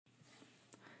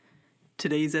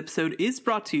Today's episode is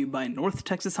brought to you by North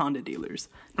Texas Honda Dealers.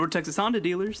 North Texas Honda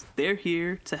Dealers, they're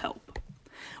here to help.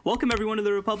 Welcome everyone to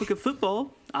the Republic of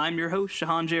Football. I'm your host,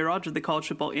 Shahan J. Roger, the college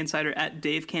football insider at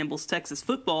Dave Campbell's Texas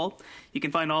Football. You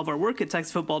can find all of our work at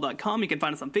texasfootball.com. You can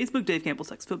find us on Facebook, Dave Campbell's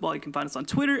Texas Football. You can find us on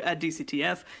Twitter at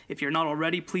DCTF. If you're not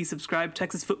already, please subscribe,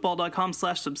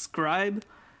 texasfootball.com/subscribe.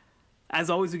 As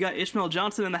always, we got Ishmael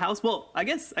Johnson in the house. Well, I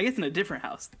guess in a different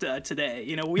house today.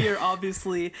 You know, we are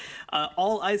obviously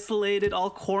all isolated, all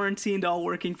quarantined, all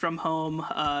working from home.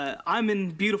 I'm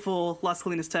in beautiful Las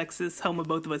Colinas, Texas, home of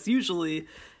both of us usually.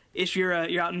 Ish, you're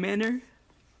out in Manor?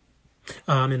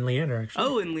 I'm in Leander, actually.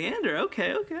 Oh, in Leander.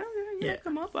 Okay. Yeah,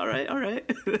 come up. All right.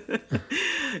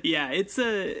 Yeah, it's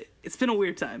been a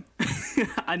weird time.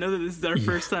 I know that this is our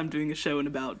first time doing a show in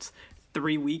about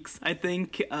 3 weeks, I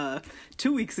think.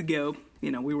 2 weeks ago,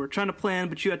 you know, we were trying to plan,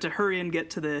 but you had to hurry and get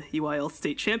to the UIL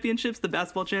state championships, the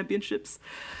basketball championships.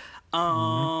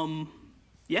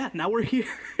 Yeah, now we're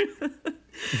here.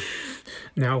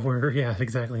 Now we're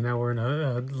in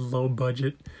a low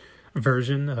budget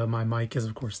version. My mic is,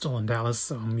 of course, still in Dallas,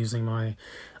 so I'm using my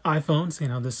iPhone,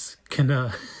 seeing how this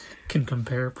can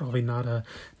compare. Probably not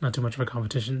too much of a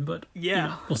competition, but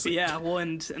we'll see. Yeah, well,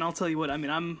 and I'll tell you what, I mean,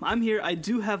 I'm here. I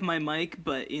do have my mic,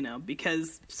 but you know,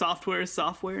 because software is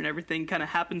software and everything kind of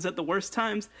happens at the worst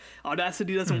times,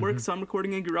 Audacity doesn't work, so I'm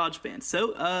recording in GarageBand.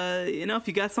 So you know, if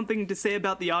you got something to say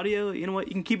about the audio, you know what,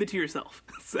 you can keep it to yourself.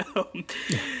 So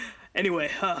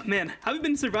anyway, man, how have you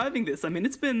been surviving this? I mean,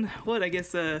 it's been like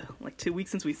 2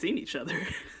 weeks since we've seen each other.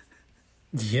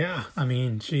 Yeah, I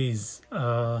mean, geez,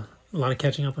 a lot of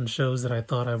catching up on shows that I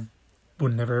thought I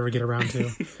would never ever get around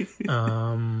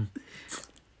to.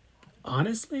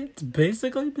 Honestly, it's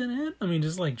basically been it. I mean,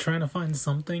 just like trying to find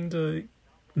something to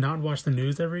not watch the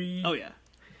news every hour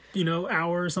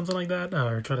or something like that,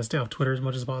 or try to stay off Twitter as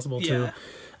much as possible too.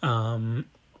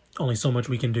 Only so much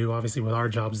we can do, obviously, with our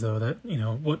jobs, though, that, you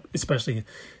know, especially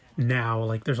now,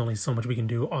 like, there's only so much we can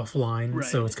do offline, right.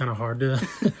 So it's kind of hard to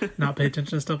not pay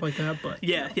attention to stuff like that, but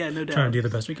yeah, no doubt. Trying to do the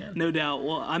best we can. No doubt.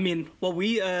 Well, I mean,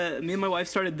 me and my wife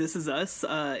started This Is Us.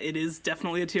 It is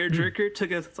definitely a tearjerker.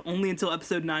 Took us only until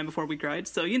episode 9 before we cried,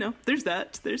 so, you know, there's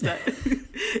that.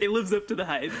 It lives up to the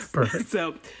hype. Perfect.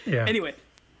 So, anyway,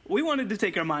 we wanted to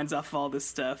take our minds off of all this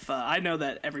stuff. I know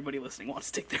that everybody listening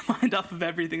wants to take their mind off of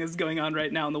everything that's going on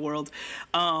right now in the world.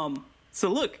 So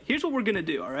look, here's what we're going to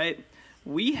do, all right?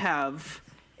 We have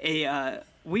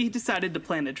we decided to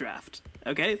plan a draft,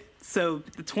 okay? So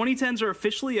the 2010s are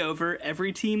officially over.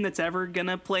 Every team that's ever going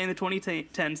to play in the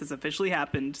 2010s has officially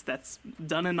happened. That's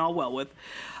done and all well with.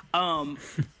 So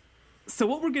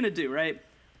what we're going to do, right?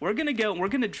 We're going to go and we're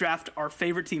going to draft our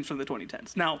favorite teams from the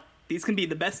 2010s. Now, these can be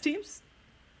the best teams.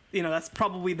 You know, that's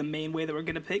probably the main way that we're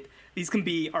going to pick. These can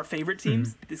be our favorite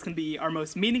teams. This can be our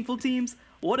most meaningful teams.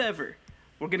 Whatever.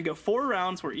 We're going to go 4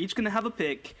 rounds. We're each going to have a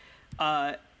pick.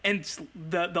 And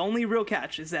the only real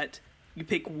catch is that you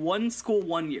pick one school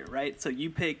 1 year, right? So you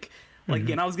pick, like,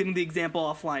 again, I was giving the example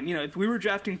offline. You know, if we were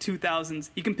drafting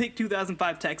 2000s, you can pick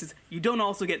 2005 Texas. You don't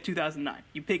also get 2009.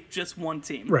 You pick just one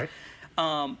team. Right.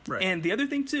 Right. And the other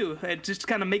thing, too, just to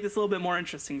kind of make this a little bit more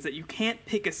interesting, is that you can't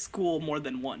pick a school more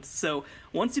than once. So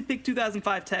once you pick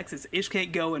 2005 Texas, Ish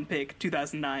can't go and pick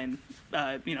 2009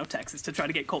 Texas to try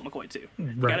to get Colt McCoy, too.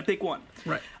 You got to pick one.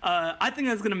 Right. I think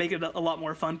that's going to make it a lot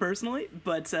more fun, personally.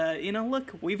 But,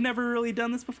 look, we've never really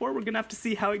done this before. We're going to have to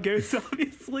see how it goes,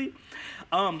 obviously.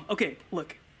 Okay,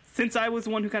 look, since I was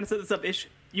the one who kind of set this up, Ish,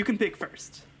 you can pick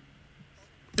first.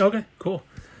 Okay, cool.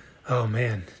 Oh,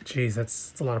 man. Jeez,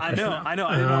 that's a lot of pressure. I know.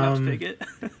 I didn't want to have to pick it.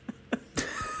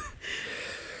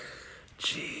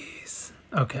 Jeez.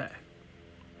 Okay.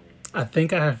 I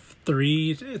think I have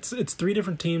 3... It's 3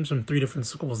 different teams from 3 different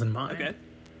schools in mind. Okay.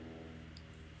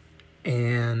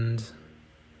 And...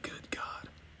 Good God.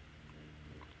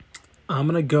 I'm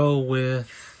going to go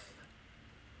with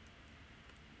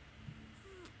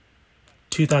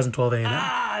 2012 A&M.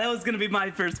 That was going to be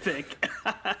my first pick.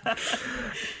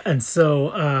 And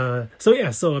so I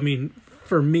mean,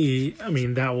 for me, I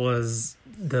mean, that was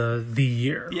the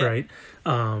year, right?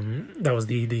 That was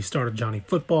the start of Johnny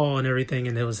Football and everything,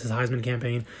 and it was his Heisman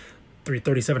campaign.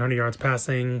 3,700 yards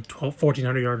passing,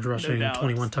 1,400 yards rushing,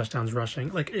 21 touchdowns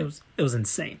rushing. Like, it was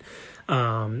insane.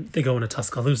 They go into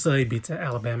Tuscaloosa. He beats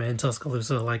Alabama in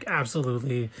Tuscaloosa. Like,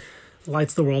 absolutely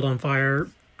lights the world on fire.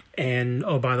 And,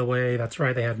 oh, by the way, that's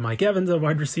right, they had Mike Evans, a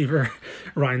wide receiver.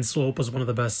 Ryan Swope was one of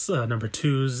the best number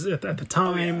 2s at the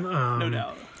time. No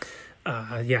doubt.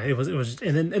 It was,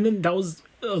 and then that was,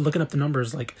 looking up the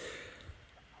numbers, like,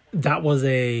 that was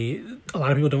a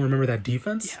lot of people don't remember that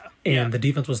defense. The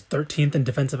defense was 13th in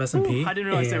defensive S&P. I didn't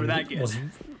realize they were that good.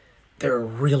 they're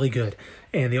really good,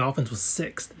 and the offense was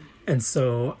sixth. And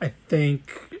so I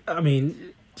think, I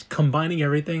mean, combining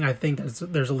everything, I think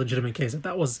there's a legitimate case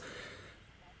that was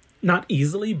not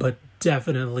easily, but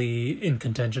definitely in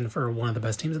contention for one of the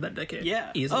best teams of that decade. Yeah.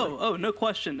 Easily. Oh, no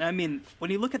question. I mean, when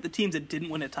you look at the teams that didn't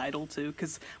win a title, too,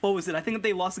 because what was it? I think that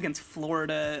they lost against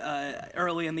Florida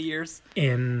early in the years.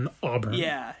 In Auburn.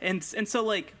 Yeah, and so,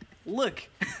 like, look,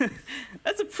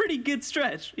 that's a pretty good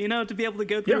stretch, you know, to be able to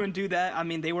go through and do that. I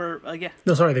mean, they were, yeah.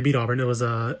 No, sorry, they beat Auburn. It was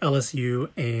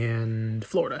LSU and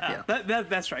Florida.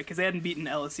 That's right, because they hadn't beaten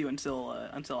LSU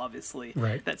until obviously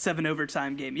that 7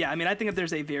 overtime game. Yeah, I mean, I think that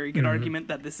there's a very good argument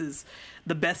that this is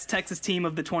the best Texas team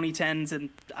of the 2010s, and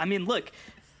I mean, look.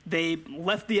 They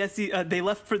left they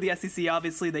left for the SEC.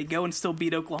 Obviously, they go and still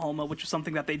beat Oklahoma, which is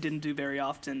something that they didn't do very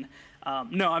often.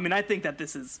 No, I mean, I think that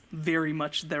this is very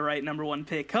much the right number one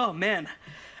pick. Oh man,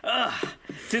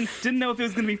 didn't know if it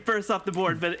was going to be first off the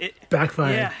board, but it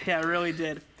backfired. Yeah, it really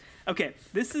did. Okay,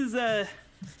 this is it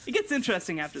gets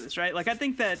interesting after this, right? Like I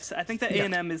think that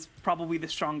A&M is probably the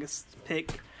strongest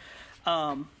pick.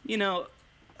 You know,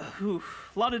 a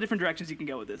lot of different directions you can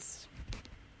go with this.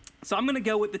 So I'm going to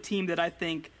go with the team that I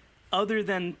think, other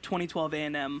than 2012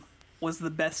 A&M, was the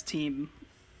best team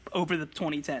over the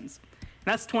 2010s. And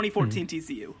that's 2014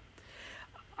 TCU.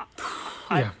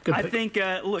 Yeah, good I pick. think,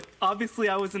 look, obviously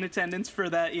I was in attendance for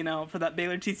that, for that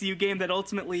Baylor-TCU game that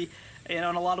ultimately, in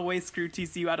a lot of ways screwed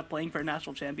TCU out of playing for a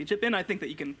national championship. And I think that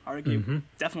you can argue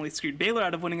definitely screwed Baylor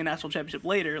out of winning a national championship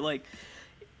later.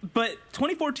 But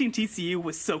 2014 TCU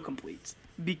was so complete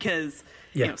because...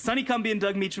 Sonny Cumbie and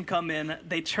Doug Meacham come in.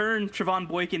 They turn Trevon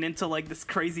Boykin into this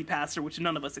crazy passer, which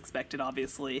none of us expected,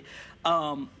 obviously.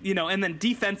 And then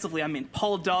defensively, I mean,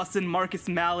 Paul Dawson, Marcus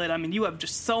Mallett. I mean, you have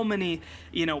just so many,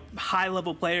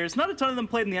 high-level players. Not a ton of them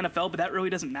played in the NFL, but that really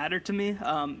doesn't matter to me,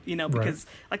 because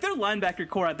their linebacker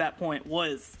core at that point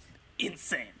was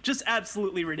insane, just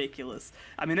absolutely ridiculous.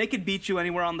 I mean, they could beat you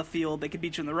anywhere on the field. They could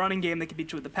beat you in the running game. They could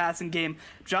beat you with the passing game.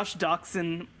 Josh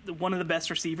Doxson, one of the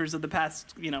best receivers of the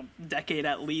past, decade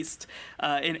at least,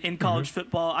 in college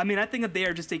football. I mean, I think that they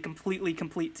are just a completely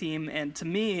complete team, and to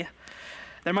me,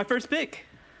 they're my first pick.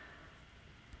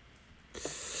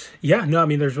 Yeah, no, I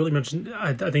mean, there's really much.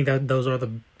 I think that those are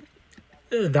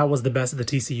that was the best of the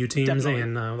TCU teams, definitely.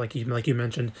 And like you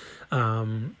mentioned.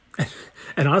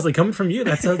 And honestly, coming from you,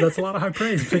 that's a lot of high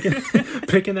praise.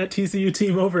 Picking that TCU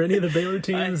team over any of the Baylor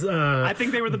teams. I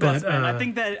think they were the best, man. I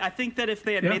think that if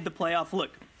they had made the playoff,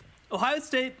 look, Ohio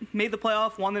State made the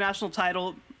playoff, won the national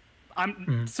title.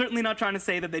 I'm certainly not trying to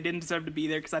say that they didn't deserve to be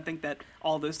there because I think that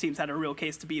all those teams had a real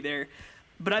case to be there.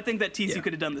 But I think that TCU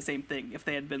could have done the same thing if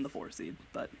they had been the 4 seed.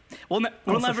 But we'll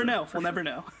never know. We'll never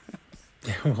know.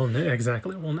 Yeah,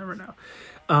 exactly. We'll never know.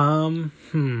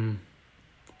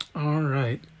 All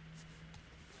right.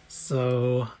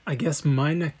 So I guess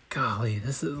golly,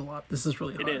 this is a lot. This is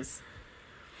really hard. It is.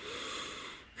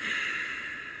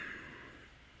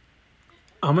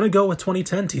 I'm gonna go with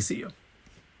 2010 TCU.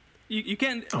 You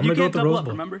can't. You can't double up.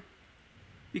 Remember,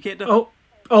 you can't double.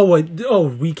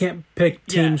 We can't pick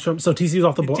teams from. So TCU's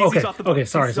off the board. Okay.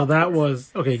 Sorry. So that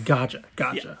was okay. Gotcha.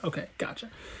 Yeah. Okay. Gotcha.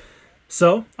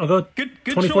 So I'll go. Good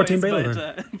 2014 choice, Baylor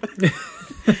then.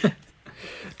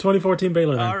 2014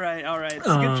 Baylor then. All right. It's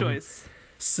a good choice.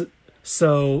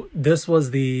 So this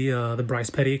was the Bryce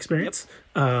Petty experience,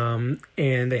 and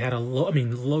they had a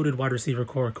loaded wide receiver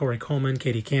core: Corey Coleman,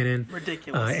 Katie Cannon,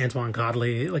 ridiculous, Antoine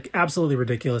Godley, absolutely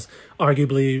ridiculous.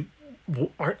 Arguably,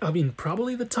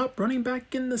 probably the top running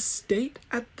back in the state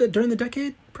during the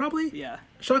decade. Probably, yeah.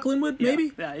 Shock Linwood,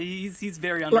 maybe. Yeah, he's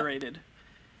very underrated.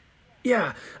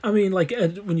 Yeah, I mean,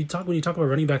 when you talk about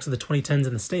running backs of the 2010s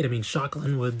in the state, I mean, Shock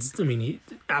Linwood's, he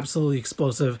absolutely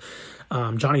explosive.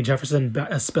 Johnny Jefferson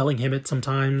spelling him it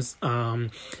sometimes.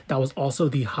 That was also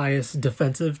the highest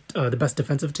the best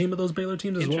defensive team of those Baylor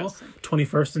teams as well.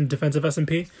 21st in defensive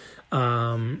S&P,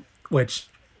 which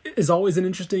is always an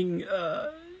interesting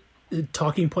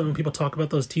talking point when people talk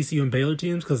about those TCU and Baylor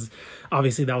teams, because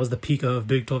obviously that was the peak of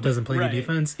Big 12 doesn't play any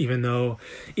defense, even though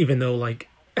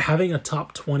having a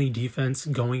top 20 defense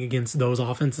going against those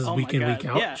offenses week in, week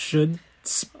out should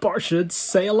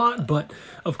say a lot. But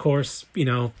of course,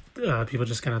 people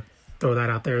just kind of throw that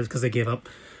out there because they gave up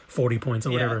 40 points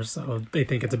or whatever, so they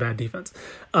think it's a bad defense.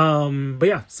 But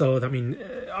yeah, so I mean,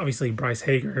 obviously Bryce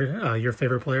Hager, your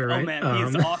favorite player, right? Oh man,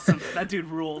 he's awesome. That dude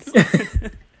rules.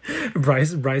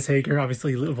 Bryce Hager,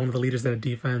 obviously one of the leaders of that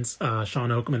defense. Sean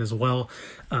Oakman as well.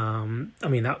 I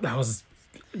mean, that was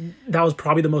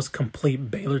probably the most complete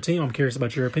Baylor team. I'm curious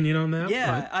about your opinion on that.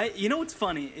 Yeah, you know what's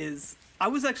funny is I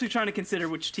was actually trying to consider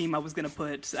which team I was going to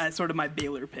put as sort of my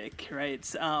Baylor pick, right?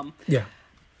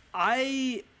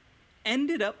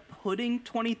 ended up putting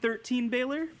 2013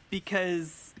 Baylor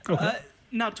because Okay.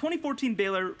 now 2014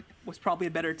 Baylor was probably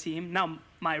a better team. Now,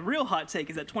 my real hot take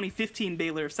is that 2015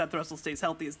 Baylor, if Seth Russell stays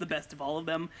healthy, is the best of all of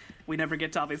them. We never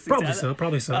get to obviously Probably say so. that.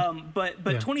 Probably so. But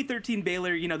Yeah. 2013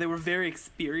 Baylor, they were very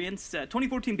experienced.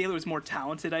 2014 Baylor was more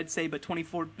talented, I'd say, but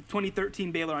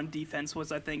 2013 Baylor on defense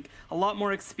was, I think, a lot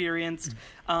more experienced.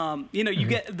 You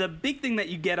get the big thing that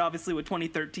you get obviously with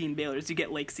 2013 Baylor is you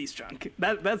get Lake Seastrunk.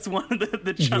 That's one of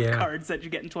the trump cards that you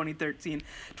get in 2013.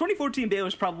 2014 Baylor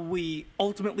is probably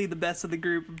ultimately the best of the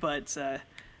group, but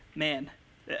man.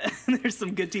 There's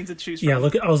some good teams to choose from. Yeah,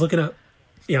 I was looking at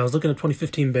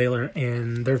 2015 Baylor,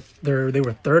 and they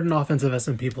were third in offensive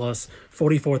S&P plus,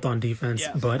 44th on defense.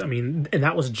 Yeah. But I mean, and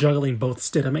that was juggling both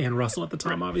Stidham and Russell at the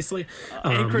time, obviously,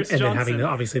 and Chris then Johnson. having to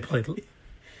obviously play.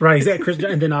 Right, exactly. Chris,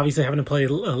 and then obviously having to play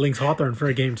Lynx Hawthorne for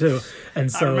a game too,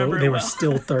 and so remember they it were well.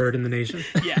 still third in the nation.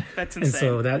 Yeah, that's insane. And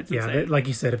so That's insane. like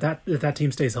you said, if that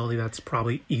team stays healthy, that's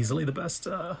probably easily the best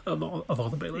of all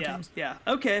the Baylor teams. Yeah.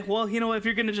 Okay. Well, if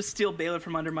you're gonna just steal Baylor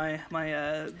from under my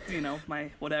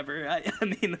whatever, I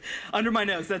mean, under my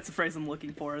nose, that's the phrase I'm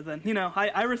looking for. Then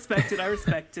I respect it. I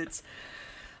respect it.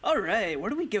 All right, where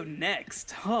do we go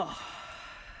next? Oh,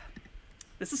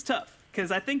 this is tough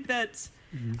because I think that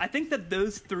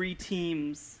those three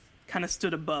teams kind of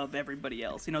stood above everybody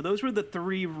else. Those were the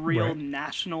three real Right.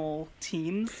 national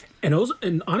teams. And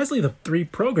honestly, the three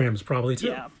programs probably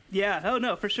too. Yeah. Oh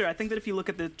no, for sure. I think that if you look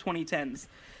at the 2010s,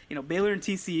 Baylor and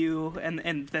TCU,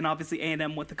 and then obviously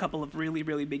A&M with a couple of really,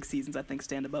 really big seasons, I think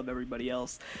stand above everybody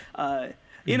else.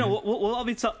 We'll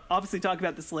obviously talk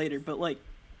about this later, but like,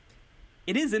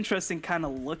 it is interesting kind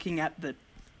of looking at the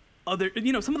other,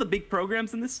 some of the big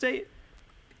programs in this state.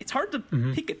 It's hard to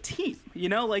pick a team,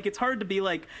 like it's hard to be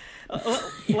like,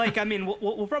 I mean,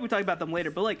 we'll probably talk about them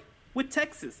later, but like with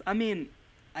Texas, I mean,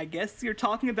 I guess you're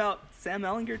talking about Sam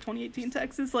Ehlinger 2018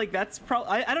 Texas. Like that's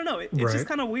probably, I don't know. It's Right. just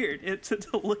kind of weird to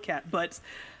look at, but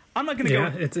I'm not going to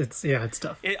go. It's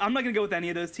tough. I'm not going to go with any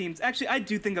of those teams. Actually, I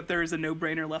do think that there is a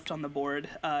no-brainer left on the board.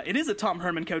 It is a Tom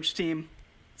Herman coach team.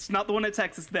 It's not the one at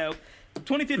Texas though.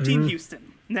 2015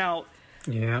 Houston. Now,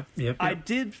 Yep. I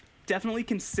did definitely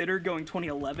consider going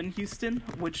 2011 Houston,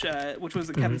 which was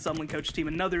a Kevin Sumlin coach team,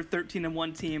 another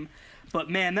 13-1 team. But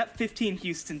man, that 15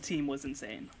 Houston team was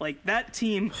insane. Like that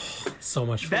team, so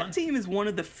much fun. that team is one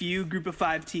of the few Group of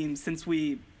Five teams since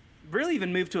we really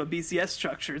even moved to a BCS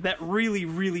structure that really,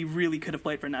 really, really could have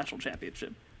played for a national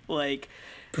championship. Like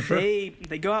For sure. they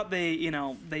go out, they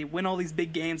win all these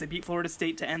big games. They beat Florida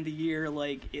State to end the year.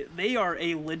 Like they are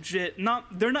a legit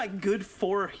they're not good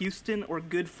for Houston or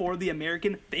good for the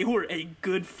American. They were a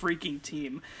good freaking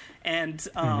team, and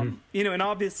and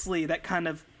obviously that kind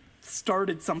of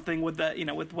started something with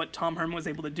the with what Tom Herman was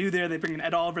able to do there. They bring in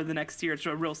Ed Oliver the next year. It's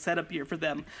a real setup year for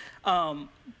them. But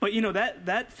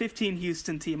that 15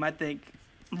 Houston team, I think,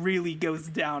 really goes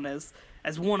down as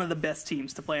one of the best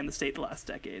teams to play in the state the last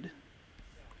decade.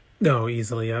 No,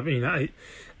 easily. I mean,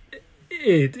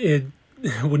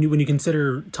 when you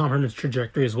consider Tom Herman's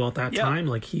trajectory as well at that time,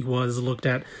 like he was looked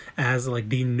at as like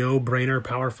the no-brainer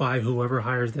Power 5, whoever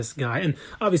hires this guy. And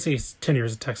obviously his tenure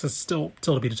at Texas still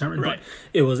to be determined. Right. But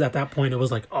it was at that point, it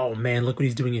was like, oh man, look what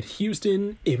he's doing at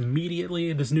Houston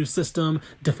immediately. This new system,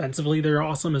 defensively, they're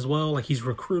awesome as well. Like he's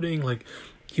recruiting, like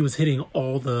he was hitting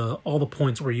all the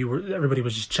points where everybody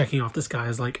was just checking off this guy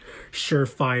as like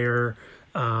surefire,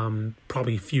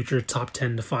 probably future top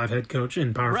 10 to 5 head coach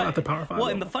in Power 5 at the Power 5 Well,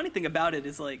 level. and the funny thing about it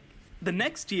is like the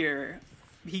next year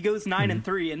he goes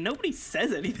 9-3 and nobody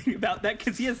says anything about that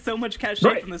because he has so much cachet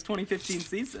Right. from this 2015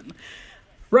 season.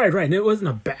 Right, and it wasn't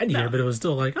a bad year, No. but it was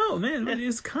still like, oh man,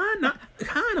 it's kind of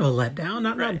a letdown,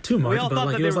 not too much, We all but thought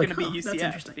like that it they was were like, going to be that's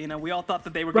interesting. UCF. We all thought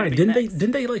that they were going Right? to be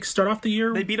Didn't they like start off the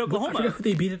year? They beat Oklahoma. I forget who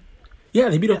they beat. Yeah,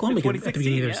 they beat Oklahoma in at the beginning of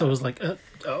the year. 2016, So it was like,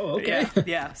 oh, okay.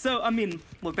 Yeah. So I mean,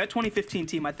 look, that 2015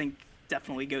 team I think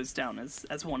definitely goes down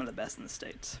as one of the best in the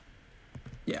states.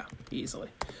 Yeah, easily.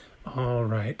 All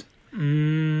right. All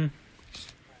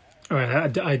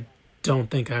right. I don't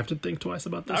think I have to think twice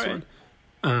about this All right.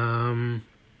 one.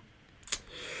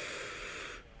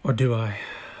 Or do I?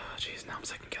 Jeez, now I'm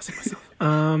second guessing myself.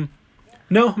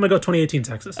 No, I'm gonna go 2018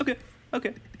 Texas. Okay.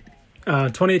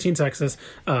 2018 Texas,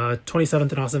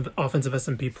 27th in offensive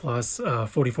S&P plus,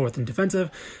 44th in defensive.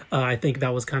 I think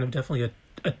that was kind of definitely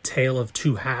a tale of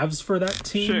two halves for that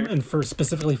team, Sure. and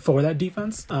specifically for that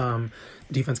defense.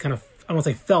 Defense kind of, I won't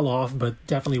say fell off, but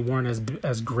definitely weren't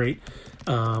as great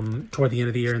toward the end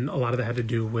of the year, and a lot of that had to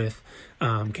do with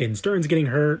Caden Stearns getting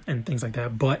hurt and things like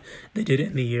that. But they did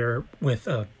end the year with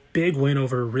a big win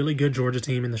over a really good Georgia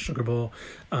team in the Sugar Bowl.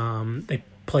 They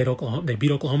played Oklahoma. They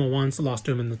beat Oklahoma once, lost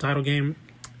to them in the title game.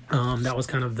 That was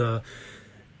kind of the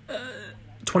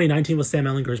 2019 was Sam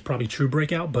Ehlinger's probably true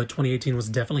breakout, but 2018 was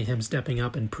definitely him stepping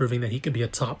up and proving that he could be a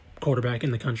top quarterback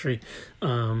in the country,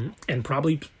 and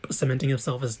probably cementing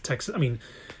himself as Texas. I mean,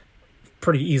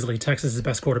 pretty easily Texas'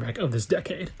 best quarterback of this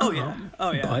decade. Oh yeah,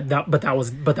 But that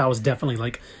was definitely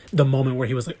like the moment where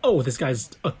he was like, oh, this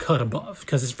guy's a cut above.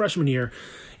 Because his freshman year,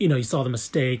 you saw the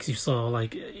mistakes, you saw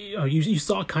like, you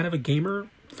saw kind of a gamer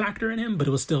factor in him, but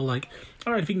it was still like,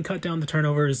 all right, if he can cut down the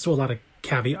turnovers, so a lot of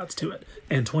caveats to it.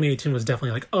 And 2018 was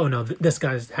definitely like, oh no, this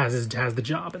guy has the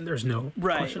job, and there's no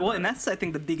question. Well, and that's, I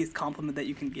think, the biggest compliment that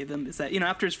you can give him is that,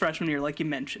 after his freshman year, like you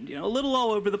mentioned, a little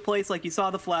all over the place, like you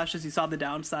saw the flashes, you saw the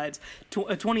downsides.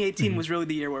 2018 was really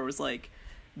the year where it was like,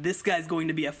 this guy's going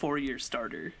to be a 4-year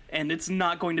starter, and it's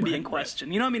not going to be in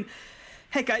question. I mean,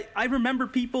 heck, I remember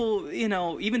people,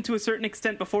 even to a certain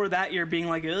extent before that year being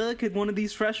like, could one of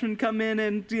these freshmen come in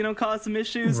and, cause some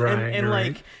issues? And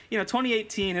like,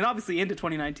 2018, and obviously into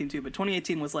 2019 too, but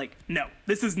 2018 was like, no,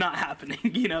 this is not happening,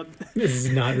 This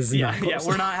is not close. Yeah,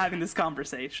 we're not having this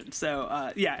conversation. So,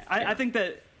 I think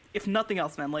that, if nothing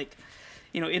else, man, like,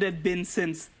 it had been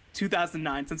since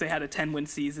 2009 since they had a 10-win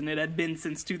season. It had been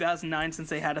since 2009 since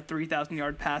they had a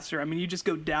 3,000-yard passer. I mean, you just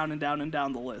go down and down and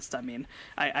down the list. I mean,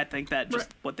 I think that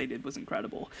just what they did was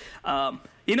incredible.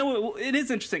 It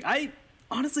is interesting. I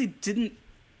honestly didn't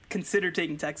consider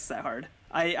taking Texas that hard.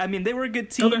 I mean, they were a good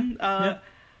team. Okay. Yeah.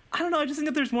 I don't know. I just think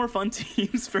that there's more fun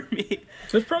teams for me.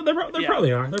 There probably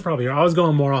are. There probably are. I was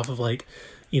going more off of like,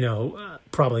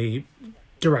 probably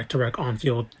direct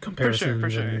on-field comparisons, for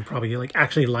sure. And probably like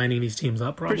actually lining these teams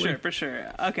up. Probably for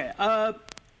sure. Okay. I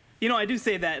do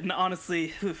say that, and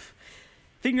honestly,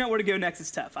 figuring out where to go next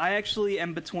is tough. I actually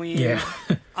am between. Yeah.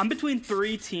 I'm between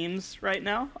 3 teams right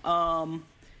now.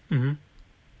 Mm-hmm.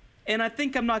 And I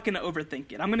think I'm not going to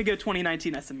overthink it. I'm going to go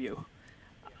 2019 SMU.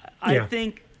 I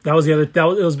think that was the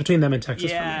other. It was between them and Texas.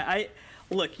 Yeah.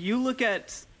 You look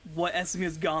at what SMU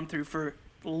has gone through for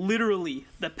literally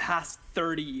the past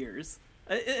 30 years.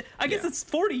 I guess it's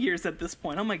 40 years at this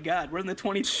point. Oh my God, we're in the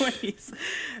 2020s.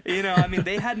 I mean,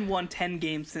 they hadn't won 10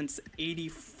 games since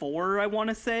 '84. I want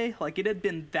to say, like, it had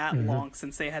been that long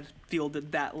since they had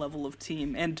fielded that level of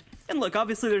team. And look,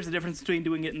 obviously, there's a difference between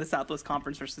doing it in the Southwest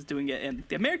Conference versus doing it in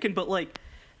the American. But like,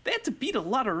 they had to beat a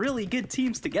lot of really good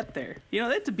teams to get there. They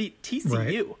had to beat TCU.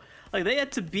 Right. Like, they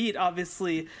had to beat,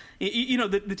 obviously,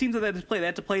 the teams that they had to play. They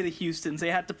had to play the Houstons.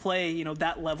 They had to play,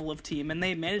 that level of team, and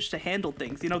they managed to handle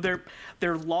things.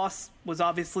 Their loss was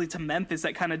obviously to Memphis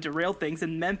that kind of derailed things,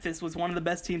 and Memphis was one of the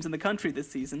best teams in the country this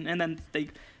season. And then they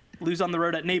lose on the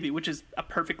road at Navy, which is a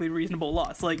perfectly reasonable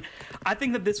loss. Like, I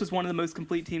think that this was one of the most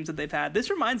complete teams that they've had. This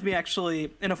reminds me,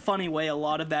 actually, in a funny way, a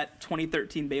lot of that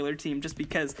 2013 Baylor team, just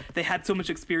because they had so much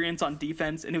experience on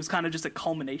defense, and it was kind of just a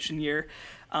culmination year.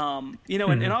 And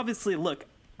obviously, look,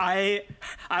 I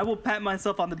will pat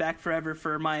myself on the back forever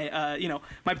for my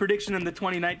my prediction in the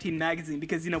 2019 magazine,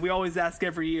 because we always ask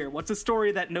every year, what's a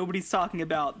story that nobody's talking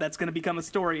about that's going to become a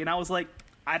story? And I was like,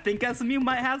 I think SMU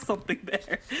might have something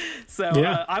there. So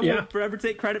I will forever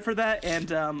take credit for that.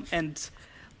 And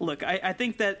look, I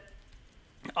think that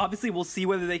obviously we'll see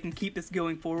whether they can keep this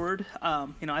going forward. I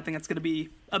think that's going to be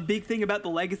a big thing about the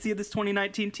legacy of this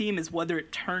 2019 team, is whether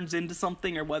it turns into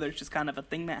something or whether it's just kind of a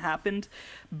thing that happened.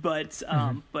 But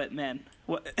man,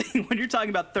 when you're talking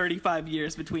about 35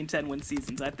 years between 10-win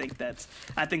seasons, I think that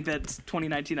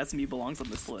 2019 SMU belongs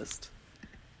on this list.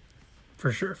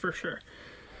 For sure.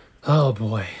 Oh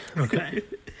boy. Okay.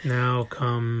 Now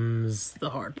comes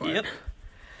the hard part. Yep.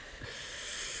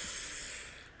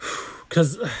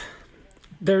 Because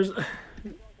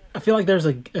I feel like there's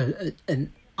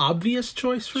an obvious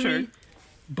choice for me,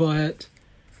 but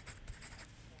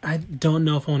I don't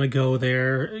know if I want to go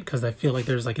there, because I feel like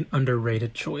there's like an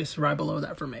underrated choice right below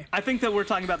that for me. I think that we're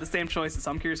talking about the same choices, so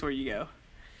I'm curious where you go.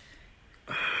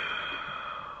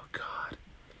 Oh God.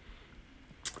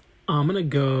 I'm gonna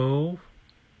go.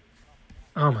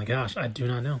 Oh my gosh, I do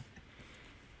not know.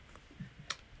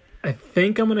 I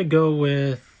think I'm gonna go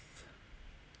with.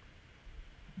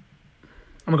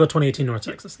 I'm gonna go 2018 North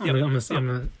Texas. So I'm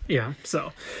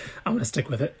gonna stick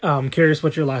with it. Curious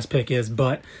what your last pick is,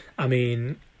 but I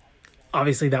mean,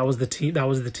 obviously that was the team. That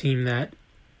was the team that,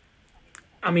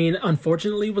 I mean,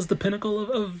 unfortunately, was the pinnacle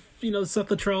of Seth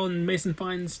Littrell and Mason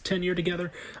Fine's tenure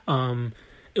together.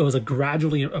 It was a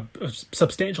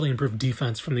substantially improved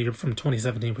defense from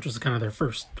 2017, which was kind of their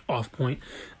first off point.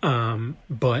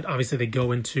 But obviously they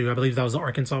go into, I believe that was the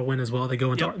Arkansas win as well. They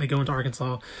go into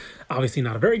Arkansas, obviously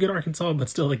not a very good Arkansas, but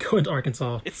still they go into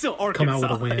Arkansas. It's still Arkansas. Come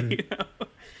out with a win.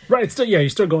 Right. It's still, you're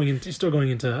still going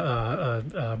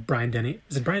into Brian Denny.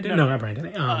 Is it Brian Denny? No, not Brian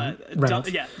Denny.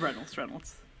 Reynolds.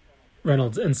 Reynolds.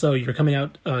 Reynolds, and so you're coming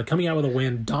out with a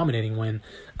win, dominating win.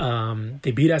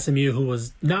 They beat SMU, who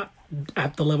was not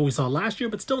at the level we saw last year,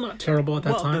 but still not terrible at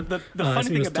that time. The funny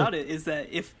thing about it is that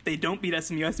if they don't beat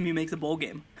SMU makes a bowl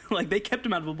game. Like, they kept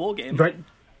them out of a bowl game. Right.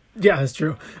 Yeah, that's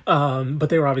true. But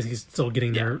they were obviously still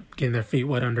getting their feet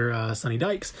wet under Sonny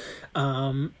Dykes.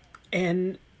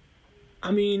 And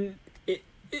I mean,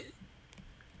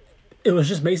 it was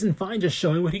just Mason Fine just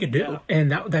showing what he could do. Yeah.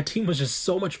 And that team was just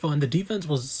so much fun. The defense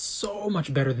was so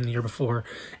much better than the year before.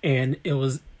 And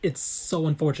it's so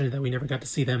unfortunate that we never got to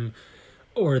see them,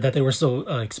 or that they were so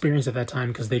experienced at that time,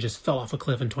 because they just fell off a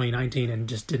cliff in 2019 and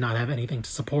just did not have anything to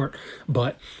support.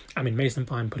 But, I mean, Mason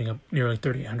Fine putting up nearly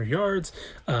 3,800 yards,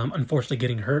 unfortunately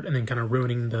getting hurt and then kind of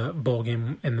ruining the bowl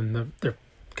game and then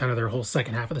their whole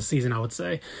second half of the season, I would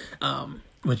say,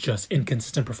 with just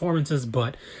inconsistent performances.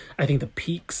 But I think the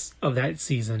peaks of that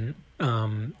season,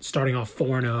 starting off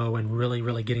 4-0 and really,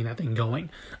 really getting that thing going,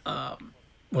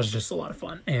 was just a lot of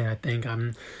fun. And I think I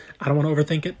don't want to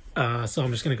overthink it, so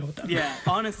I'm just going to go with that. Yeah,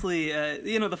 honestly,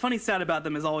 the funny stat about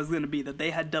them is always going to be that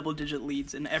they had double-digit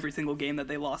leads in every single game that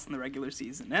they lost in the regular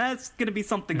season. And that's going to be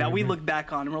something that we look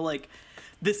back on and we're like,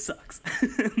 this sucks.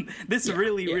 This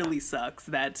really sucks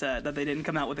that they didn't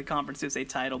come out with a Conference USA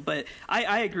title. But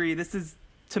I agree. This is,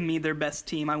 to me, their best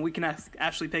team. We can ask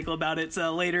Ashley Pickle about it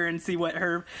later and see what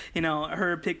her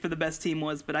pick for the best team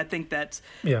was. But I think that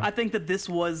this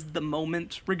was the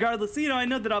moment. Regardless, I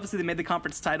know that obviously they made the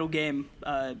conference title game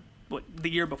the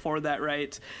year before that,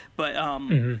 right? But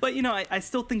I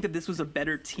still think that this was a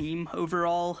better team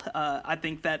overall. I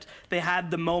think that they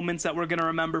had the moments that we're going to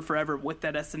remember forever with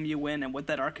that SMU win and with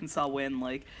that Arkansas win.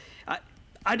 Like,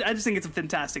 I just think it's a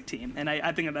fantastic team, and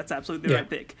I think that's absolutely the right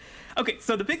pick. Okay,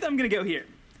 so the pick that I'm going to go here,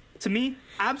 to me,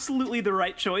 absolutely the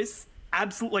right choice.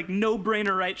 Absolute, like,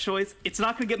 no-brainer right choice. It's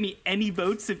not going to get me any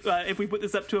votes if we put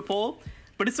this up to a poll,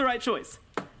 but it's the right choice.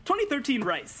 2013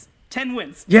 Rice. 10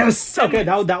 wins. Yes. 10 okay,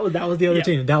 wins. That was the other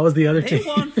team. That was the other team. They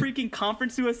won freaking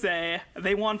Conference USA.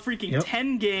 They won freaking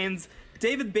 10 games.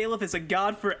 David Bailiff is a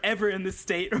god forever in this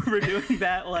state over doing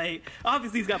that. Like,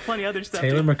 obviously he's got plenty of other stuff.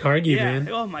 Taylor McCargy, man.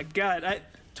 Oh my god.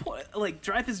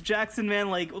 Dreyfus Jackson, man,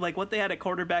 like what they had at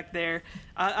quarterback there.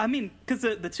 I mean, because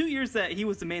the 2 years that he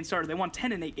was the main starter, they won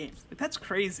 10 and 8 games. Like, that's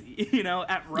crazy,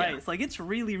 at Rice. Yeah. Like, it's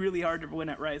really, really hard to win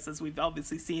at Rice, as we've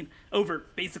obviously seen over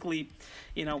basically,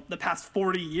 the past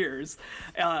 40 years.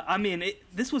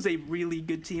 This was a really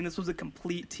good team. This was a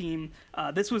complete team.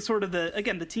 This was sort of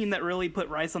the team that really put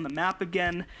Rice on the map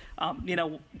again.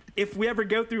 If we ever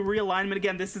go through realignment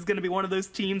again, this is going to be one of those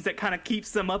teams that kind of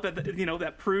keeps them up at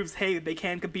that proves, hey, they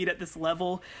can compete at this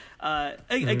level.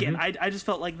 Again, I just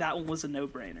felt like that one was a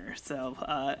no-brainer. So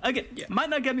might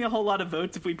not get me a whole lot of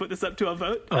votes if we put this up to a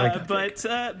vote.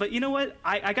 But you know what?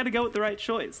 I got to go with the right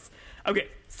choice. Okay,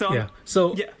 so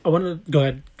I wanted to go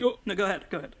ahead. No, go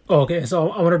ahead. Oh, okay. So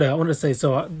I wanted to say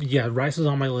Rice was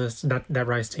on my list. That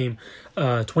Rice team.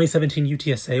 2017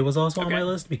 UTSA was also on my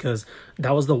list, because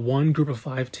that was the one Group of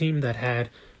 5 team that had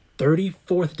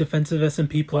 34th defensive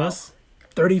S&P plus. Wow.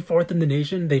 34th in the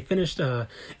nation. They finished. It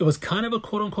was kind of a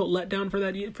quote unquote letdown for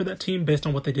that team based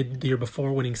on what they did the year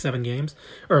before, winning 7 games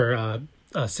or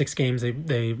 6 games.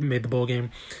 They made the bowl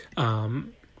game,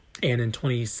 and in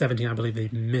 2017, I believe they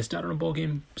missed out on a bowl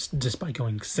game despite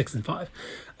going 6-5.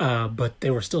 But they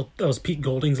were still. That was Pete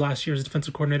Golding's last year as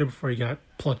defensive coordinator before he got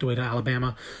plucked away to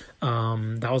Alabama.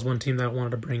 That was one team that I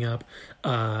wanted to bring up.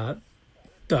 The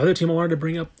other team I wanted to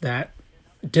bring up that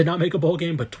did not make a bowl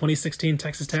game, but 2016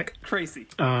 Texas Tech. Crazy.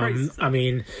 I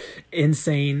mean,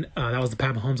 insane. That was the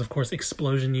Pat Mahomes, of course,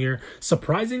 explosion year.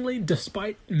 Surprisingly,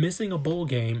 despite missing a bowl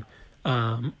game,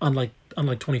 unlike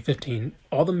 2015,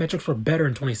 all the metrics were better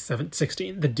in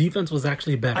 2016. The defense was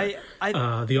actually better.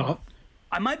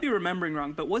 I might be remembering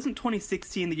wrong, but wasn't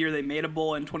 2016 the year they made a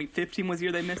bowl, and 2015 was the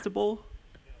year they missed a bowl?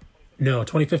 No,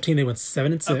 2015 they went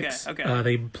 7-6. Okay.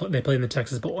 They played in the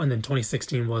Texas Bowl, and then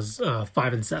 2016 was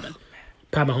 5-7.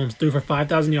 Pat Mahomes threw for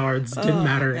 5,000 yards. Didn't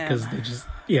matter because they just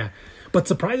But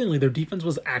surprisingly, their defense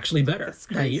was actually better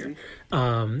that year.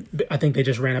 I think they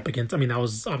just ran up against. I mean, that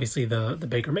was obviously the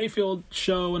Baker Mayfield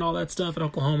show and all that stuff at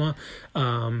Oklahoma.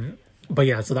 But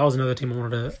yeah, so that was another team I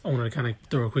wanted to kind of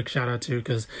throw a quick shout out to,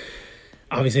 because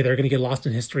obviously they're going to get lost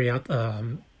in history out.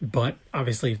 But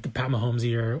obviously the Pat Mahomes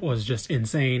year was just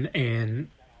insane, and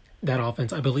that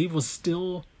offense I believe was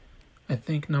still, I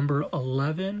think, number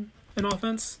 11 in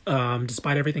offense,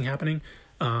 despite everything happening,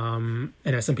 in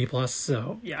S&P plus.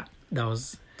 So yeah, that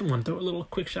was the one. Throw a little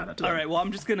quick shout out to. All right, well,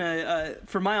 I'm just gonna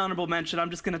for my honorable mention, I'm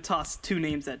just gonna toss 2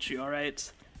 names at you. All right.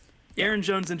 Aaron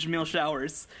Jones and Jamil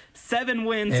Showers. 7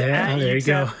 wins Yeah, at there you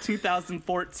go. UTEP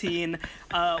 2014.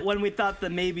 When we thought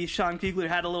that maybe Sean Kugler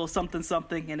had a little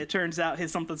something, and it turns out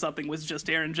his something was just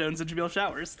Aaron Jones and Jamil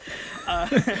Showers.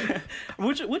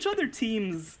 Which other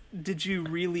teams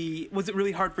was it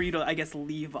really hard for you to, I guess,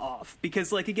 leave off?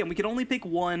 Because, like, again, we could only pick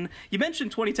one. You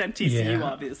mentioned 2010 TCU, Yeah.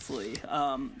 obviously.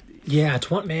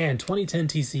 2010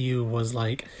 TCU was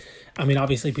like, I mean,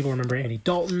 obviously people remember Andy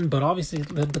Dalton, but obviously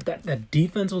that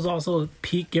defense was also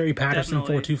peak Gary Patterson,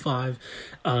 Definitely.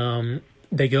 4.25.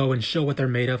 They go and show what they're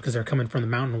made of because they're coming from the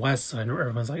Mountain West. So I know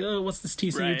everyone's like, oh, what's this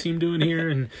TCU Right. team doing here?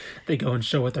 And they go and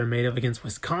show what they're made of against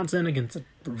Wisconsin, against a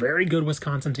very good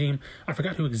Wisconsin team. I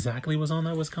forgot who exactly was on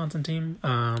that Wisconsin team.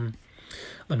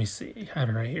 Let me see. I have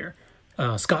it right here.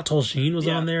 Scott Tolzien was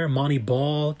Yeah. on there. Monty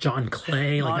Ball, John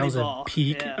Clay. Like, that Monty was Ball, a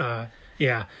peak.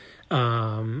 yeah.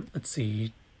 Let's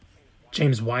see.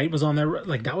 James White was on there.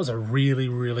 Like, that was a really,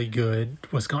 really good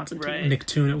Wisconsin team. Right. Nick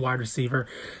Toon at wide receiver.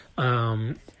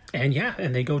 And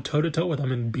they go toe to toe with them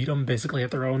and beat them basically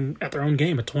at their own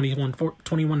game. A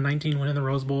 21-19 win in the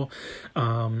Rose Bowl.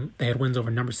 They had wins over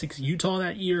number 6 Utah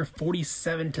that year,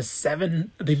 47-7.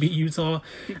 They beat Utah.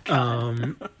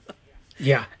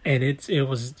 Yeah, and it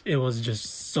was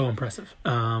just so impressive.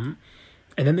 And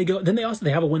then they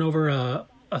have a win over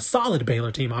a solid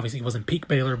Baylor team. Obviously, it wasn't peak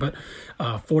Baylor, but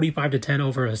 45-10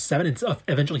 over a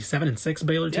eventually 7-6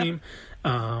 Baylor Yep. team.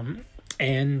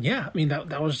 And yeah, I mean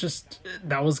that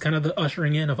was kind of the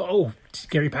ushering in of,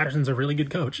 Gary Patterson's a really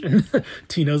good coach, and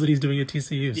T knows that he's doing at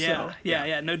TCU.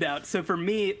 Yeah, no doubt. So for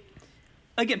me,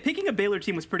 again, picking a Baylor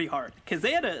team was pretty hard because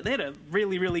they had a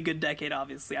really, really good decade.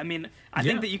 Obviously, I mean, I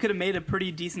think that you could have made a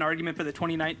pretty decent argument for the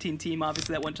 2019 team.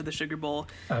 Obviously, that went to the Sugar Bowl.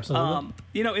 Absolutely.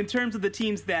 In terms of the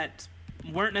teams that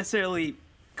weren't necessarily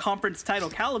conference title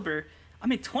caliber, I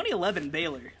mean, 2011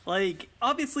 Baylor. Like,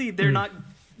 obviously, they're not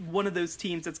one of those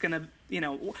teams that's going to,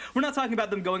 we're not talking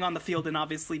about them going on the field and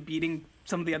obviously beating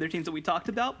some of the other teams that we talked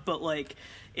about, but, like,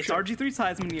 it's RG3's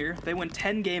Heisman year. They win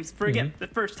 10 games for, again, the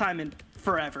first time in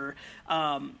forever.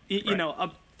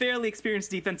 A fairly experienced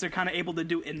defense are kind of able to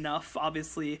do enough,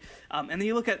 obviously. And then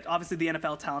you look at, obviously, the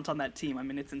NFL talent on that team. I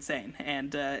mean, it's insane.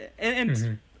 And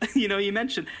you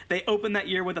mentioned they opened that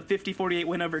year with a 50-48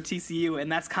 win over TCU,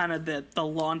 and that's kind of the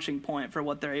launching point for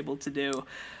what they're able to do.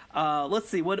 Let's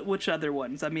see, which other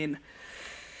ones? I mean,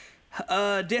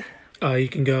 you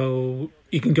can go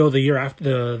the year after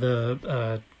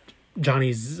the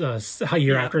Johnny's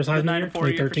year after his Heisman year,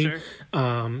 2013. Year for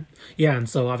sure. And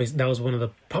so obviously that was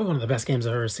probably one of the best games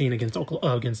I've ever seen against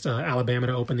Alabama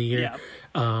to open the year.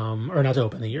 Or not to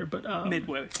open the year, but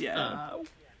midway.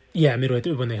 Midway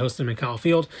through when they hosted him in Kyle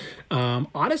Field.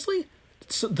 Honestly,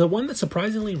 the one that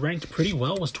surprisingly ranked pretty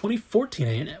well was 2014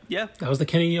 A&M. Yeah, that was the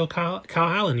Kenny Kyle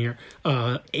Allen year.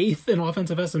 8th in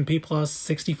offensive S&P plus,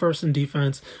 61st in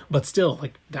defense, but still,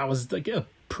 like, that was like a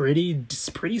pretty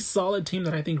solid team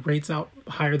that I think rates out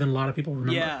higher than a lot of people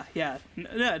remember. Yeah,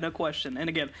 no question. And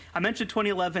again, I mentioned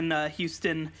 2011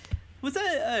 Houston. Was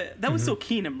that was still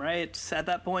Keenum, right? At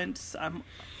that point,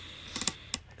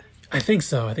 I think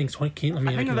so. I think 20 Keenum.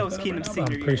 I think that was Keenum's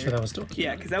senior year. I'm pretty sure that was still Keenum.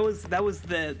 Yeah, because that was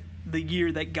the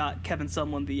year that got Kevin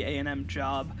Sumlin the A&M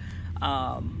job.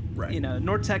 Right.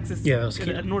 North Texas. Yeah, that was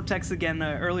Keenum. North Texas again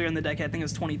earlier in the decade. I think it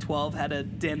was 2012. Had a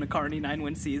Dan McCartney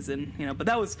 9-win season. But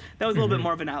that was a little bit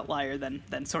more of an outlier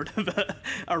than sort of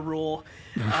a rule.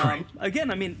 Right.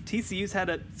 Again, I mean, TCU's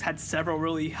had several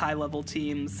really high level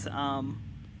teams.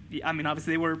 I mean,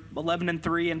 obviously they were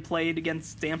 11-3 and played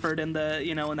against Stanford in the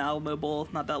in the Alamo Bowl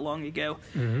not that long ago.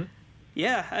 Mm-hmm.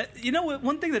 Yeah,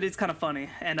 one thing that is kind of funny,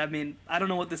 and I mean, I don't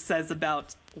know what this says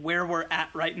about where we're at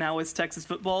right now as Texas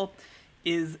football,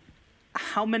 is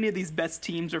how many of these best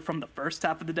teams are from the first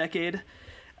half of the decade.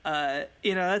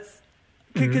 That's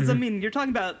because I mean, you're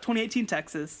talking about 2018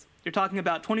 Texas, you're talking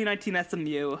about 2019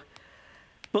 SMU,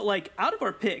 but like out of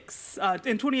our picks,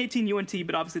 in 2018 UNT,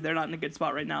 but obviously they're not in a good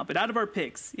spot right now. But out of our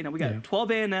picks, we got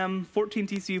 12 A&M, 14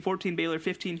 TCU, 14 Baylor,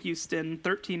 15 Houston,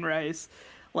 13 Rice.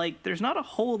 Like, there's not a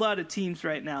whole lot of teams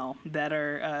right now that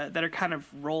are kind of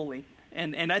rolling,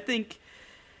 and I think,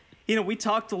 we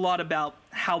talked a lot about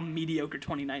how mediocre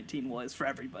 2019 was for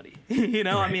everybody. Right.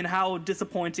 I mean, how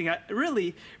disappointing.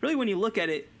 Really, when you look at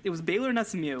it, it was Baylor and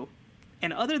SMU,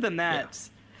 and other than that,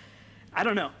 I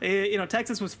don't know.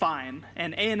 Texas was fine,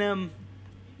 and A&M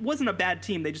wasn't a bad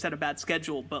team. They just had a bad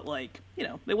schedule, but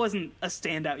it wasn't a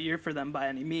standout year for them by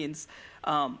any means.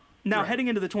 Now heading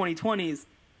into the 2020s.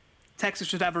 Texas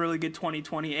should have a really good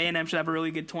 2020. A&M should have a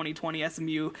really good 2020.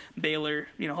 SMU, Baylor,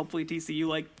 hopefully TCU.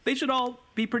 Like, they should all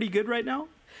be pretty good right now.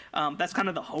 That's kind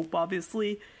of the hope,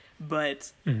 obviously.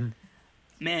 But,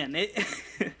 man,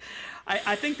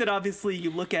 I think that obviously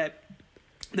you look at,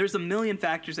 there's a million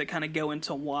factors that kind of go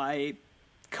into why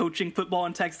coaching football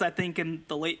in Texas, I think in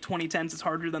the late 2010s is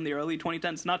harder than the early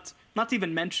 2010s. Not to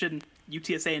even mention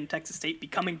UTSA and Texas State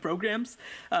becoming programs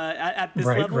at this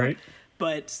level. Right.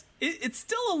 But it's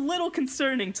still a little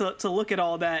concerning to look at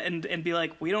all that and be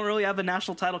like, we don't really have a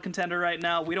national title contender right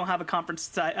now. We don't have a conference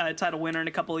title winner in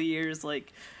a couple of years.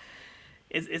 Like,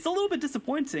 it's a little bit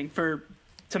disappointing for,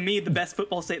 to me, the best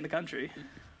football state in the country.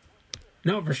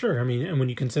 No, for sure. I mean, and when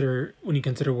you consider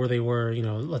where they were,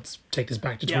 let's take this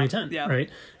back to 2010, right?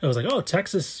 It was like, oh,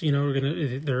 Texas,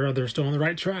 they're still on the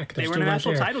right track. They were in a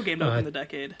national title game to open the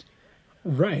decade.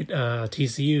 Right.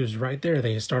 TCU's right there.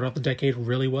 They start off the decade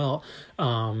really well.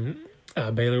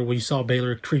 Baylor, we saw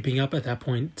Baylor creeping up at that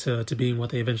point to being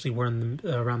what they eventually were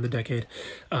around the decade.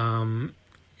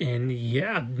 And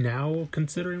yeah, now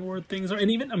considering where things are,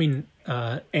 and even,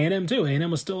 A&M too.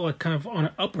 A&M was still kind of on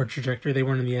an upward trajectory. They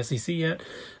weren't in the SEC yet,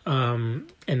 and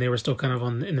they were still kind of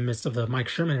in the midst of the Mike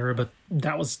Sherman era. But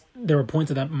there were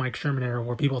points of that Mike Sherman era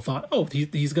where people thought, oh,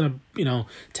 he's gonna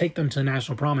take them to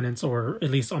national prominence, or at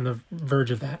least on the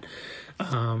verge of that.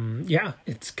 Yeah,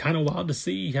 it's kind of wild to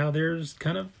see how there's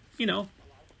kind of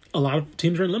a lot of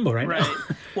teams are in limbo right now.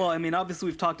 Well, obviously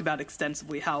we've talked about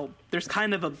extensively how there's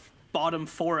kind of a bottom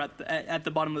four at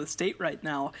the bottom of the state right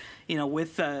now,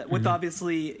 with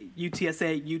obviously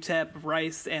UTSA, UTEP,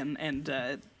 Rice, and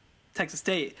Texas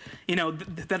State,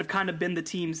 that have kind of been the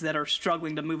teams that are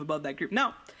struggling to move above that group.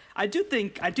 Now, I do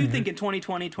think in 2020,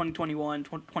 2021,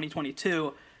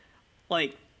 2022,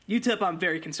 like UTEP, I'm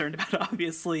very concerned about.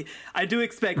 Obviously, I do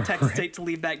expect Texas State to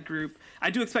leave that group. I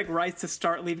do expect Rice to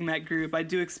start leaving that group. I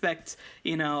do expect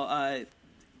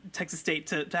Texas State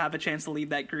to have a chance to lead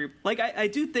that group. Like, I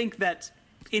do think that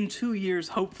in 2 years,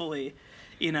 hopefully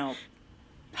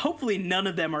none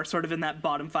of them are sort of in that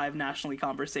bottom five nationally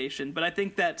conversation. But I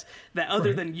think that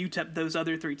other than UTEP, those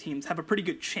other three teams have a pretty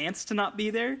good chance to not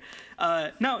be there.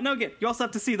 No, again, you also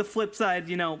have to see the flip side.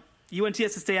 UNT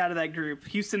has to stay out of that group.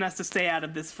 Houston has to stay out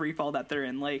of this free fall that they're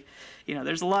in. Like,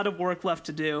 there's a lot of work left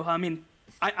to do.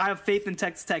 I have faith in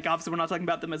Texas Tech. Obviously, we're not talking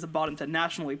about them as a bottom 10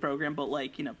 nationally program, but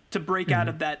to break out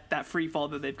of that free fall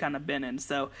that they've kind of been in.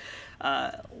 So,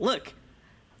 look,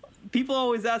 people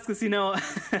always ask us,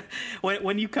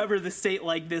 when you cover the state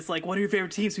like this, like, what are your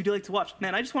favorite teams? Who do you like to watch?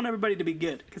 Man, I just want everybody to be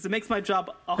good because it makes my job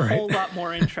a whole lot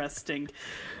more interesting.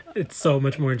 It's so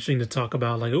much more interesting to talk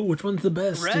about, like, oh, which one's the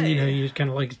best? Right. And, you kind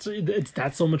of like,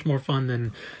 that's so much more fun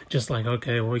than just like,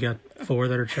 okay, well, we got 4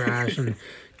 that are trash and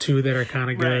 2 that are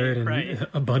kind of good and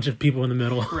a bunch of people in the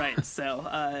middle. Right.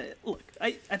 So, look,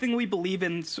 I think we believe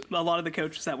in a lot of the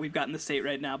coaches that we've got in the state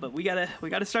right now, but we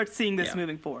gotta start seeing this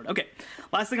moving forward. Okay.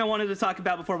 Last thing I wanted to talk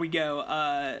about before we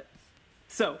go.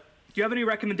 So, do you have any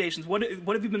recommendations? What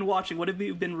have you been watching? What have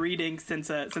you been reading since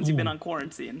you've been on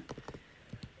quarantine?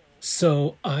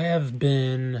 So I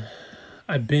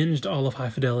binged all of High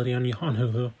Fidelity on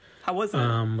Hulu. How was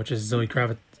it? Which is Zoe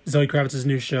Kravitz's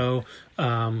new show,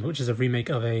 which is a remake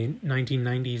of a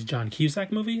 1990s John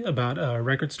Cusack movie about a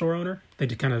record store owner. They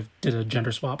kind of did a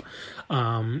gender swap.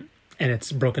 And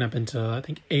it's broken up into, I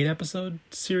think, 8-episode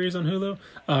series on Hulu.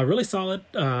 Really solid.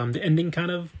 The ending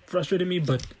kind of frustrated me,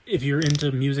 but if you're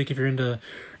into music, if you're into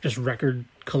just record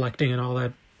collecting and all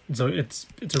that, so it's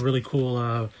a really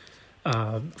cool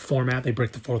format. They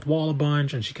break the fourth wall a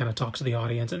bunch, and she kind of talks to the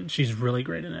audience, and she's really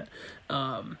great in it.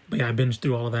 But yeah, I binged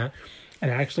through all of that. And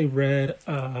I actually read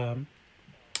a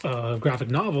graphic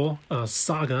novel,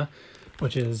 Saga,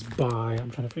 which is by, I'm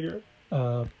trying to figure it,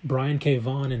 Brian K.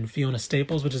 Vaughan and Fiona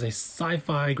Staples, which is a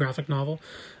sci-fi graphic novel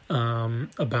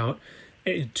about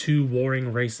 2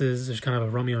 warring races. There's kind of a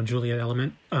Romeo and Juliet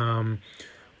element.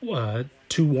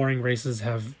 2 warring races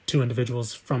have 2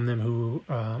 individuals from them who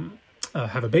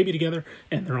have a baby together,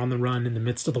 and they're on the run in the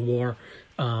midst of the war.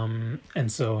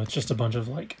 And so it's just a bunch of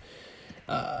like,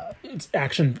 it's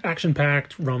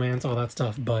action-packed, romance, all that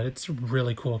stuff, but it's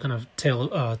really cool, kind of tale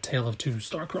of 2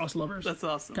 star-crossed lovers. That's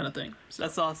awesome. Kind of thing. So,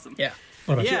 that's awesome. Yeah.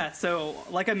 What about you? So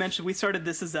like I mentioned, we started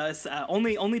This Is Us.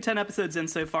 Only 10 episodes in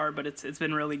so far, but it's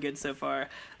been really good so far.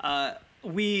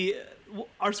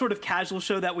 Our sort of casual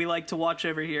show that we like to watch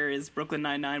over here is Brooklyn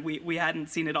Nine-Nine. We hadn't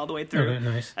seen it all the way through. Okay,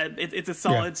 nice. It's a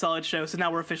solid show. So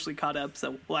now we're officially caught up.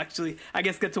 So we'll actually, I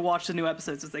guess, get to watch the new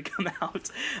episodes as they come out.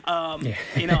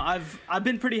 I've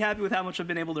been pretty happy with how much I've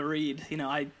been able to read.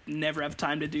 I never have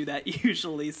time to do that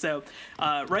usually. So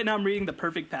right now I'm reading The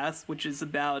Perfect Pass, which is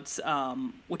about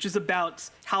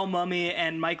Hal Mummy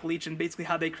and Mike Leach and basically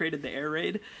how they created the air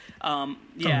raid.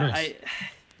 Nice.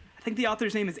 I think the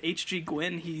author's name is H.G.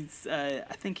 Gwynn. He's, I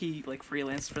think he like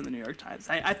freelanced for the New York Times.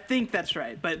 I think that's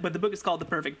right. But the book is called The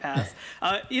Perfect Pass.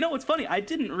 You know what's funny? I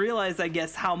didn't realize, I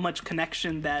guess, how much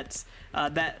connection that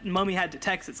Mummy had to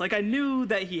Texas. Like, I knew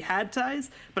that he had ties,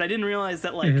 but I didn't realize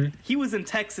that like he was in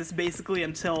Texas basically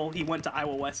until he went to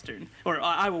Iowa Western or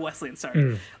Iowa Wesleyan. Sorry,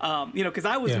 you know, because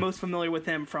I was most familiar with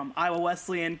him from Iowa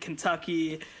Wesleyan,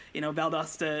 Kentucky. You know,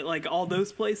 Valdosta, like all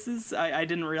those places. I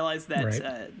didn't realize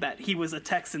that that he was a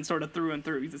Texan sort of through and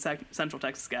through. He's a Central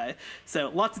Texas guy.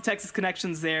 So lots of Texas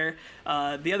connections there.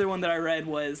 The other one that I read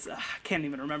was, I can't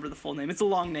even remember the full name. It's a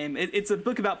long name. It's a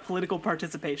book about political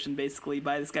participation, basically,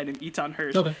 by this guy named Eton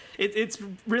Hirsch. Okay. It's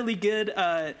really good.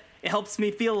 It helps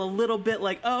me feel a little bit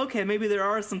like, oh, okay, maybe there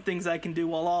are some things I can do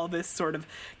while all this sort of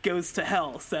goes to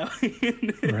hell. So,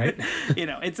 you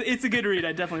know, it's a good read.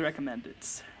 I definitely recommend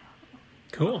it.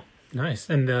 Cool. Nice.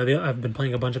 And I've been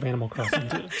playing a bunch of Animal Crossing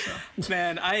too. So.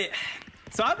 Man, I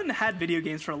haven't had video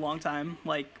games for a long time.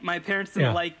 Like, my parents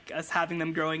didn't like us having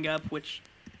them growing up, which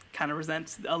kind of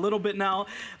resents a little bit now.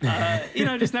 You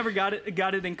know, just never got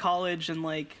it in college. And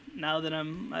like, now that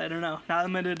I'm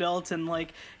an adult and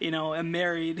like, you know, I'm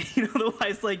married, you know, the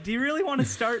wife's like, do you really want to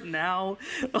start now?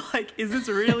 Like, is this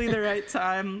really the right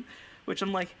time? Which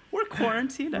I'm like, we're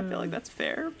quarantined. I feel like that's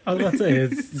fair. I was about to say,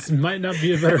 this might not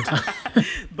be a better time.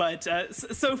 But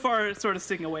so far, sort of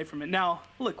sticking away from it. Now,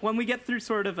 look, when we get through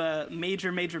sort of a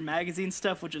major magazine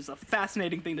stuff, which is a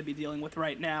fascinating thing to be dealing with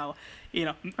right now, you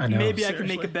know, maybe seriously. I can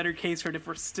make a better case for it if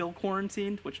we're still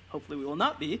quarantined, which hopefully we will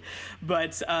not be.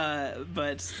 But you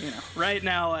know, right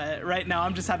now,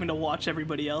 I'm just having to watch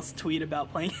everybody else tweet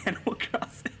about playing Animal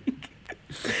Crossing.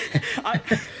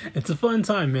 It's a fun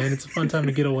time, man. It's a fun time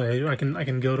to get away. I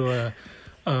can go to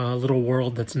a little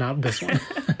world that's not this one.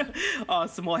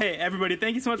 Awesome. Well, hey, everybody,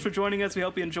 thank you so much for joining us. We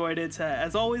hope you enjoyed it.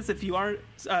 As always, if you aren't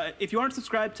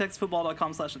subscribed,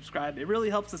 textfootball.com/subscribe. It really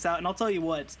helps us out. And I'll tell you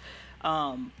what,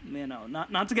 you know,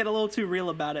 not to get a little too real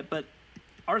about it, but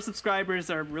our subscribers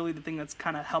are really the thing that's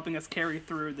kind of helping us carry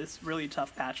through this really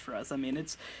tough patch for us. I mean,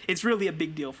 it's really a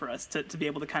big deal for us to be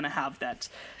able to kind of have that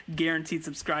guaranteed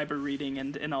subscriber reading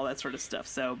and all that sort of stuff.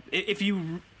 So if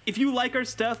you like our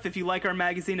stuff, if you like our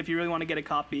magazine, if you really want to get a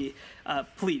copy,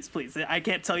 please, I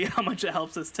can't tell you how much it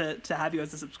helps us to have you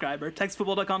as a subscriber.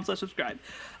 Textfootball.com/subscribe.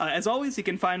 As always, you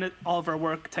can find all of our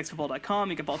work at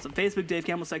textfootball.com. You can follow us on Facebook, Dave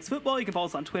Campbell's Text Football. You can follow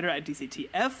us on Twitter at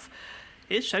DCTF.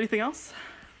 Ish, anything else?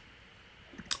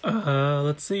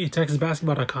 Let's see.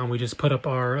 TexasBasketball.com. We just put up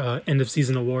our end of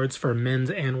season awards for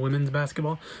men's and women's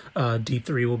basketball.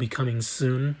 D3 will be coming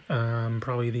soon.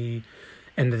 Probably the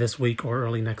end of this week or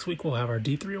early next week. We'll have our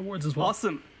D3 awards as well.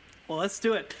 Awesome. Well, let's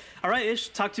do it. All right, Ish.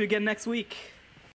 Talk to you again next week.